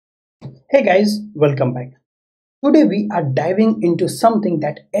Hey guys, welcome back. Today we are diving into something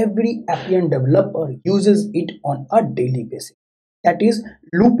that every Appian developer uses it on a daily basis. That is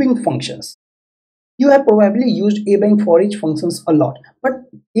looping functions. You have probably used abang forEach functions a lot, but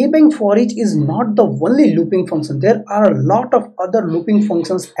abang forEach is not the only looping function. There are a lot of other looping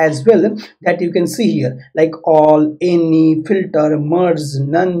functions as well that you can see here, like all, any, filter, merge,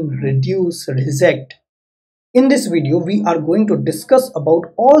 none, reduce, reject. In this video, we are going to discuss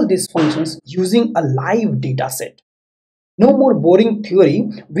about all these functions using a live dataset. No more boring theory,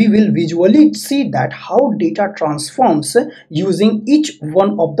 we will visually see that how data transforms using each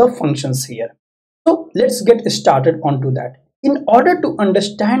one of the functions here. So let's get started onto that. In order to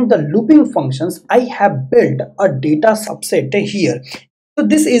understand the looping functions, I have built a data subset here. So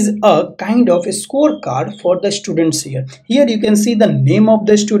this is a kind of a scorecard for the students here. Here you can see the name of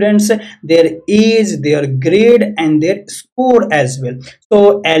the students, their age, their grade and their score as well.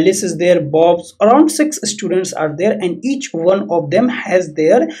 So Alice is there, Bob's, around 6 students are there and each one of them has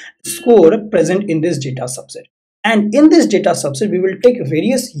their score present in this data subset. And in this data subset, we will take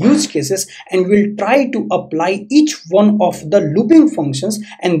various use cases and we'll try to apply each one of the looping functions,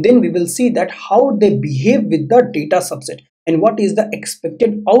 and then we will see that how they behave with the data subset and what is the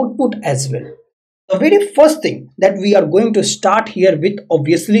expected output as well. The very first thing that we are going to start here with,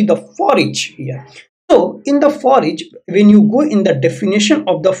 obviously, the forEach here. So in the forEach, when you go in the definition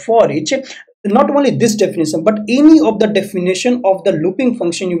of the forEach, not only this definition but any of the definition of the looping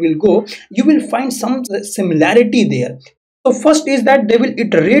function you will find some similarity there. So first is that they will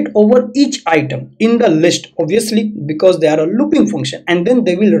iterate over each item in the list, obviously because they are a looping function, and then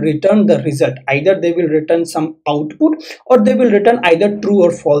they will return the result. Either they will return some output or they will return either true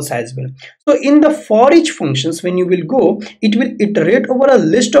or false as well. So in the forEach functions, when you will go, it will iterate over a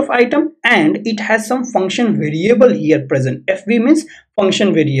list of item and it has some function variable here present. FV means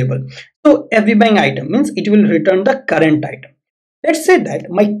function variable. So FV item means it will return the current item. Let's say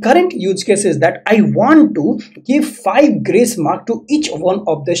that my current use case is that I want to give 5 grace mark to each one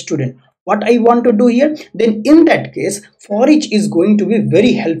of the student. What I want to do here, then in that case, forEach is going to be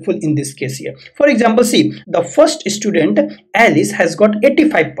very helpful in this case here. For example, see, the first student, Alice, has got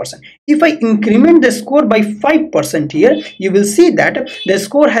 85%. If I increment the score by 5% here, you will see that the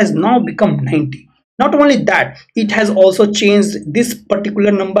score has now become 90. Not only that, it has also changed, this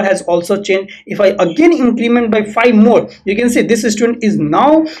particular number has also changed. If I again increment by 5 more, you can see this student is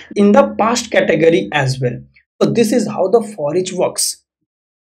now in the past category as well. So this is how the forEach works.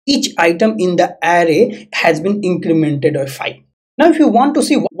 Each item in the array has been incremented by 5. Now if you want to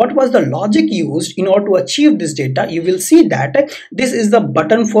see what was the logic used in order to achieve this data, you will see that this is the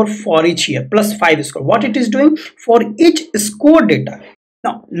button for forEach here, +5 score. What it is doing for each score data.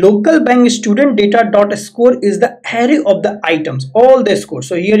 Now, local bank student data dot score is the array of the items, all the scores.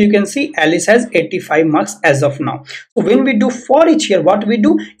 So here you can see Alice has 85 marks as of now. So when we do forEach here, what we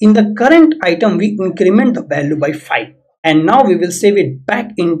do, in the current item, we increment the value by 5. And now we will save it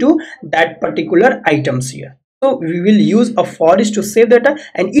back into that particular items here. So we will use a forEach to save data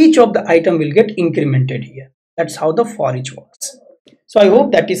and each of the item will get incremented here. That's how the forEach works. So I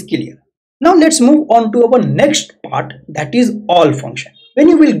hope that is clear. Now let's move on to our next part, that is all function. When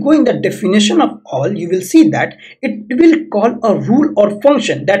you will go in the definition of all, you will see that it will call a rule or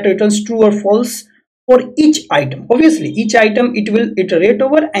function that returns true or false for each item. Obviously, each item it will iterate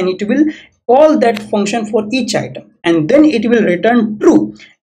over and it will call that function for each item, and then it will return true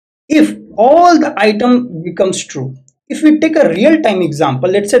if all the item becomes true. If we take a real-time example,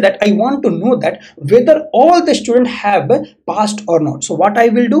 let's say that I want to know that whether all the students have passed or not. So what I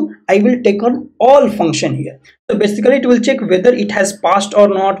will do, I will take on all function here. So basically it will check whether it has passed or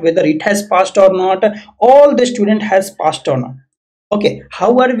not, whether it has passed or not, all the student has passed or not. Okay,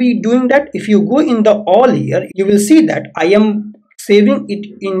 how are we doing that? If you go in the all here, you will see that I am saving it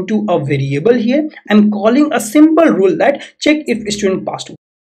into a variable here. I'm calling a simple rule that check if student passed.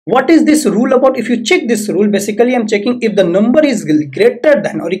 What is this rule about? If you check this rule, basically I'm checking if the number is greater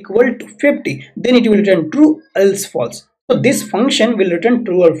than or equal to 50, then it will return true, else false. So this function will return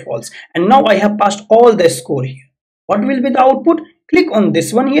true or false. And now I have passed all the score here. What will be the output? Click on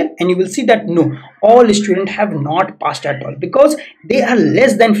this one here and you will see that no, all students have not passed at all because they are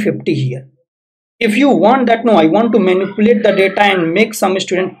less than 50 here. If you want that, no, I want to manipulate the data and make some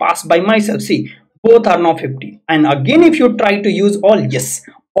student pass by myself. See, both are now 50. And again, if you try to use all, yes,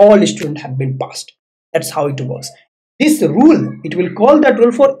 all students have been passed. That's how it works. This rule, it will call that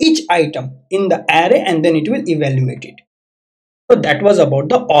rule for each item in the array and then it will evaluate it. So that was about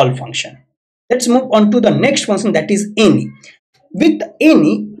the all function. Let's move on to the next function, that is any. With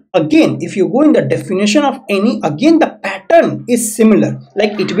any, Again, if you go in the definition of any, again the pattern is similar.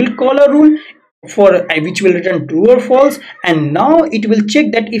 Like it will call a rule for which will return true or false, and now it will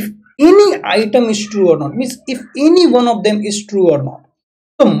check that if any item is true or not, means if any one of them is true or not.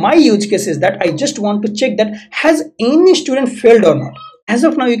 So my use case is that I just want to check that has any student failed or not. As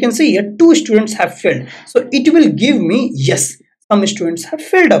of now, you can see here 2 students have failed. So it will give me yes, some students have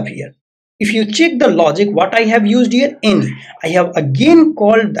failed up here. If you check the logic, what I have used here, any, I have again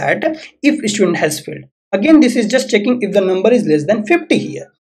called that if student has failed. Again, this is just checking if the number is less than 50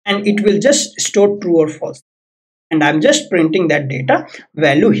 here, and it will just store true or false. And I'm just printing that data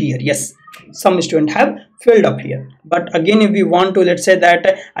value here. Yes, some students have filled up here. But again, if we want to, let's say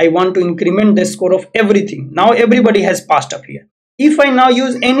that I want to increment the score of everything. Now everybody has passed up here. If I now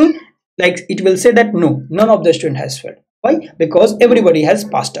use any, like it will say that no, none of the student has failed. Why? Because everybody has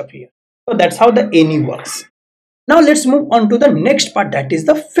passed up here. So that's how the any works. Now let's move on to the next part, that is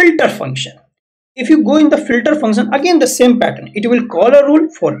the filter function. If you go in the filter function, again the same pattern. It will call a rule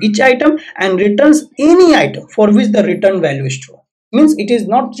for each item and returns any item for which the return value is true. Means it is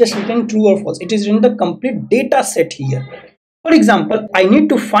not just written true or false, it is in the complete data set here. For example, I need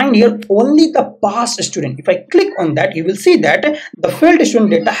to find here only the past student. If I click on that, you will see that the failed student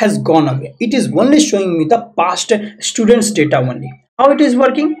data has gone away. It is only showing me the past students data only. How it is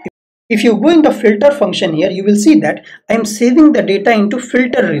working? If you go in the filter function here, you will see that I am saving the data into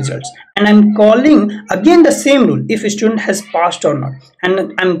filter results, and I'm calling again the same rule if a student has passed or not,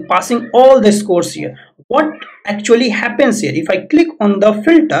 and I'm passing all the scores here. What actually happens here, if I click on the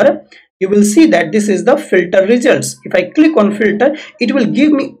filter, you will see that this is the filter results. If I click on filter, it will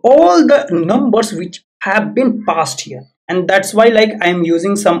give me all the numbers which have been passed here, and that's why like I am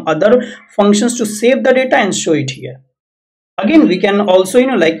using some other functions to save the data and show it here. Again, we can also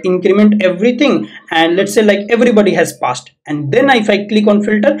like increment everything, and let's say like everybody has passed, and then if I click on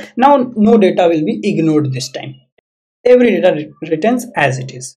filter, now no data will be ignored this time. Every data returns as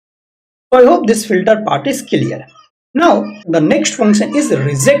it is. So I hope this filter part is clear. Now the next function is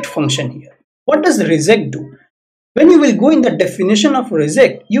reject function here. What does reject do? When you will go in the definition of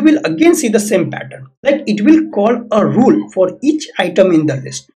reject, you will again see the same pattern. Like it will call a rule for each item in the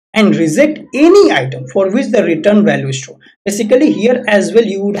list and reject any item for which the return value is true. Basically here as well,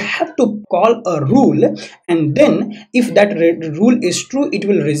 you would have to call a rule, and then if that rule is true, it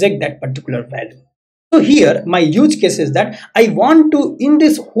will reject that particular value. So here my use case is that I want to, in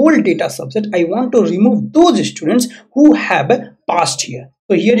this whole data subset, I want to remove those students who have passed here.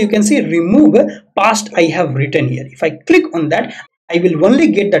 So here you can see remove past I have written here. If I click on that, I will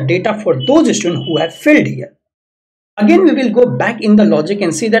only get the data for those students who have failed here. Again, we will go back in the logic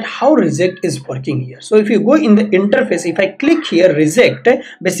and see that how reject is working here. So if you go in the interface, if I click here reject,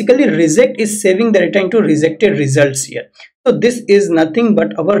 basically reject is saving the data into rejected results here. So this is nothing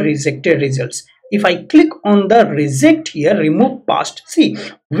but our rejected results. If I click on the reject here, remove past, see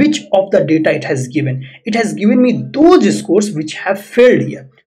which of the data it has given. It has given me those scores which have failed here.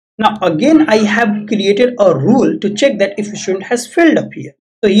 Now again, I have created a rule to check that if a student has failed up here.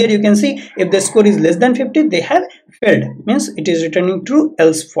 So here you can see if the score is less than 50, they have failed, means it is returning true,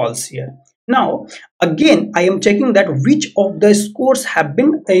 else false here. Now again, I am checking that which of the scores have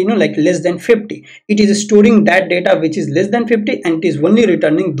been like less than 50. It is storing that data which is less than 50, and it is only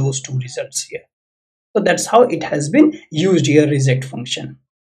returning those two results here. So that's how it has been used here, reject function.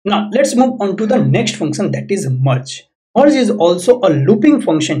 Now let's move on to the next function, that is merge. Merge is also a looping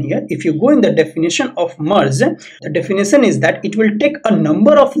function here. If you go in the definition of merge, the definition is that it will take a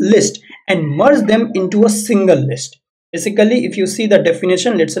number of lists and merge them into a single list. Basically, if you see the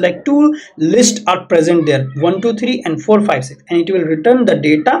definition, let's say like 2 lists are present there, 1, 2, 3 and 4, 5, 6, and it will return the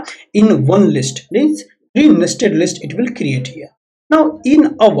data in one list. Means 3 nested lists it will create here. Now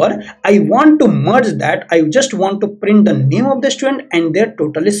in our, I want to merge that. I just want to print the name of the student and their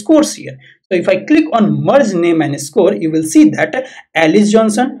total scores here. So if I click on merge name and score, you will see that Alice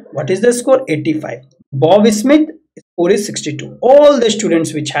Johnson, what is the score? 85. Bob Smith, score is 62. All the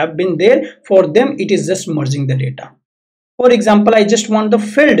students which have been there, for them it is just merging the data. For example, I just want the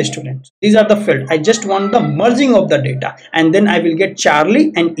failed students. These are the failed. I just want the merging of the data, and then I will get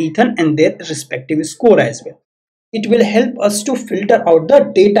Charlie and Ethan and their respective score as well. It will help us to filter out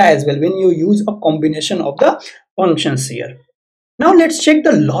the data as well when you use a combination of the functions here. Now let's check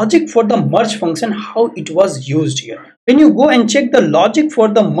the logic for the merge function, how it was used here. When you go and check the logic for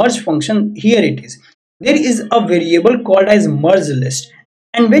the merge function, here it is. There is a variable called as merge list.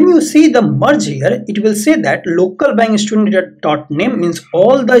 And when you see the merge here, it will say that local bank student data dot name means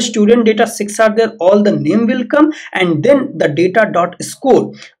all the student data 6 are there, all the name will come, and then the data dot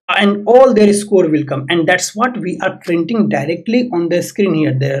score and all their score will come, and that's what we are printing directly on the screen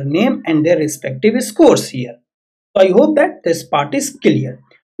here, their name and their respective scores here. So I hope that this part is clear.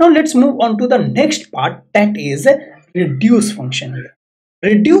 Now let's move on to the next part, that is a reduce function here.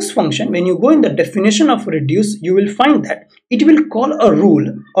 Reduce function, when you go in the definition of reduce, you will find that it will call a rule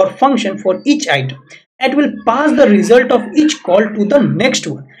or function for each item. It will pass the result of each call to the next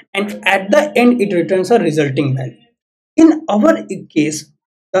one, and at the end it returns a resulting value. In our case,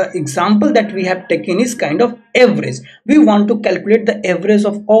 the example that we have taken is kind of average. We want to calculate the average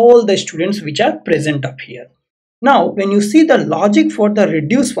of all the students which are present up here. Now, when you see the logic for the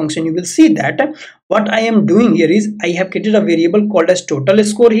reduce function, you will see that what I am doing here is I have created a variable called as total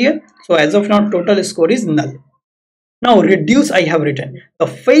score here. So as of now, total score is null. Now reduce I have written. The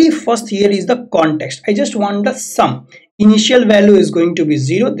very first here is the context. I just want the sum. Initial value is going to be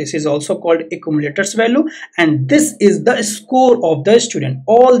 0. This is also called accumulators value, and this is the score of the student.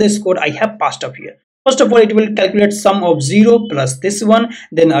 All the score I have passed up here. First of all, it will calculate sum of 0 plus this one,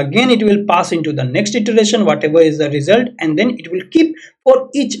 then again it will pass into the next iteration whatever is the result, and then it will keep for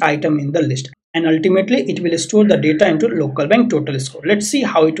each item in the list, and ultimately it will store the data into local bank total score. Let's see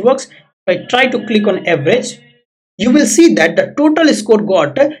how it works. If I try to click on average, you will see that the total score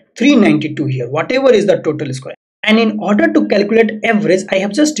got 392 here, whatever is the total score. And in order to calculate average, I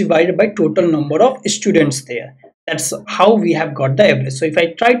have just divided by total number of students there. That's how we have got the average. So if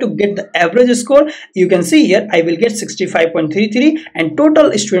I try to get the average score, you can see here I will get 65.33, and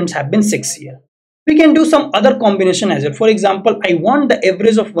total students have been 6 here. We can do some other combination as well. For example, I want the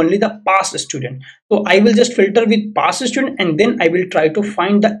average of only the past student, so I will just filter with past student, and then I will try to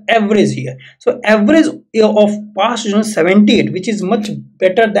find the average here. So average of past student 78, which is much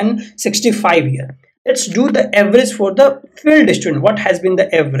better than 65 here. Let's do the average for the failed student. What has been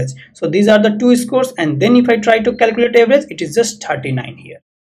the average? So these are the two scores, and then if I try to calculate average, it is just 39 here.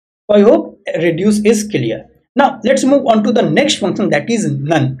 So I hope reduce is clear. Now let's move on to the next function, that is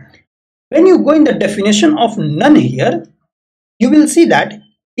none. When you go in the definition of none here, you will see that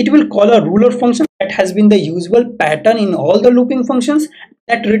it will call a ruler function. That has been the usual pattern in all the looping functions,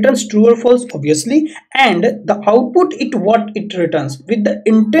 that returns true or false obviously, and the output it what it returns with the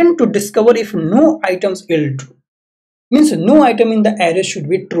intent to discover if no items are true. Means no item in the array should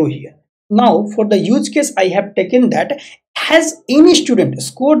be true here. Now for the use case, I have taken that has any student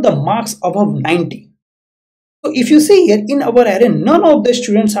scored the marks above 90. So if you see here in our array, none of the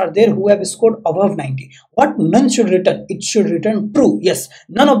students are there who have scored above 90. What none should return? It should return true. Yes,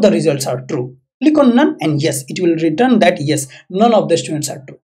 none of the results are true. Click on none, and yes, it will return that yes, none of the students are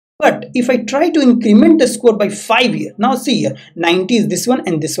true. But if I try to increment the score by 5 here, now see here, 90 is this one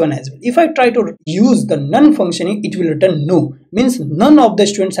and this one as well. If I try to use the none function, it will return no. Means none of the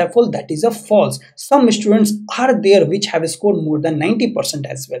students have false. That is a false. Some students are there which have scored more than 90%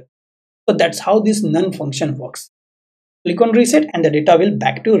 as well. So that's how this none function works. Click on reset, and the data will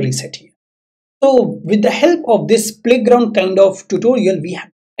back to reset here. So with the help of this playground kind of tutorial, we have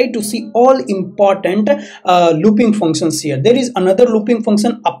tried to see all important looping functions here. There is another looping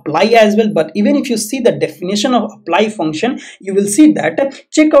function apply as well, but even if you see the definition of apply function, you will see that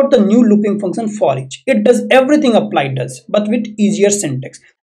check out the new looping function forEach. It does everything apply does, but with easier syntax.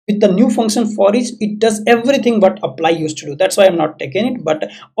 With the new function forEach, it does everything what apply used to do. That's why I'm not taking it, but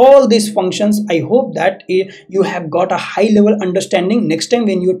all these functions, I hope that you have got a high level understanding. Next time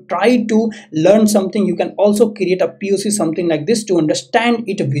when you try to learn something, you can also create a POC something like this to understand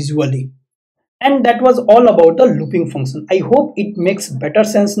it visually. And that was all about the looping function. I hope it makes better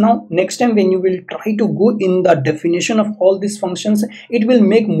sense now. Next time when you will try to go in the definition of all these functions, it will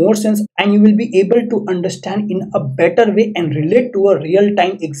make more sense, and you will be able to understand in a better way and relate to a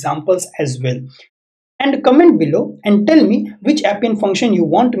real-time examples as well. And comment below and tell me which Appian function you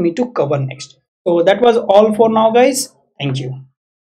want me to cover next. So that was all for now, guys. Thank you.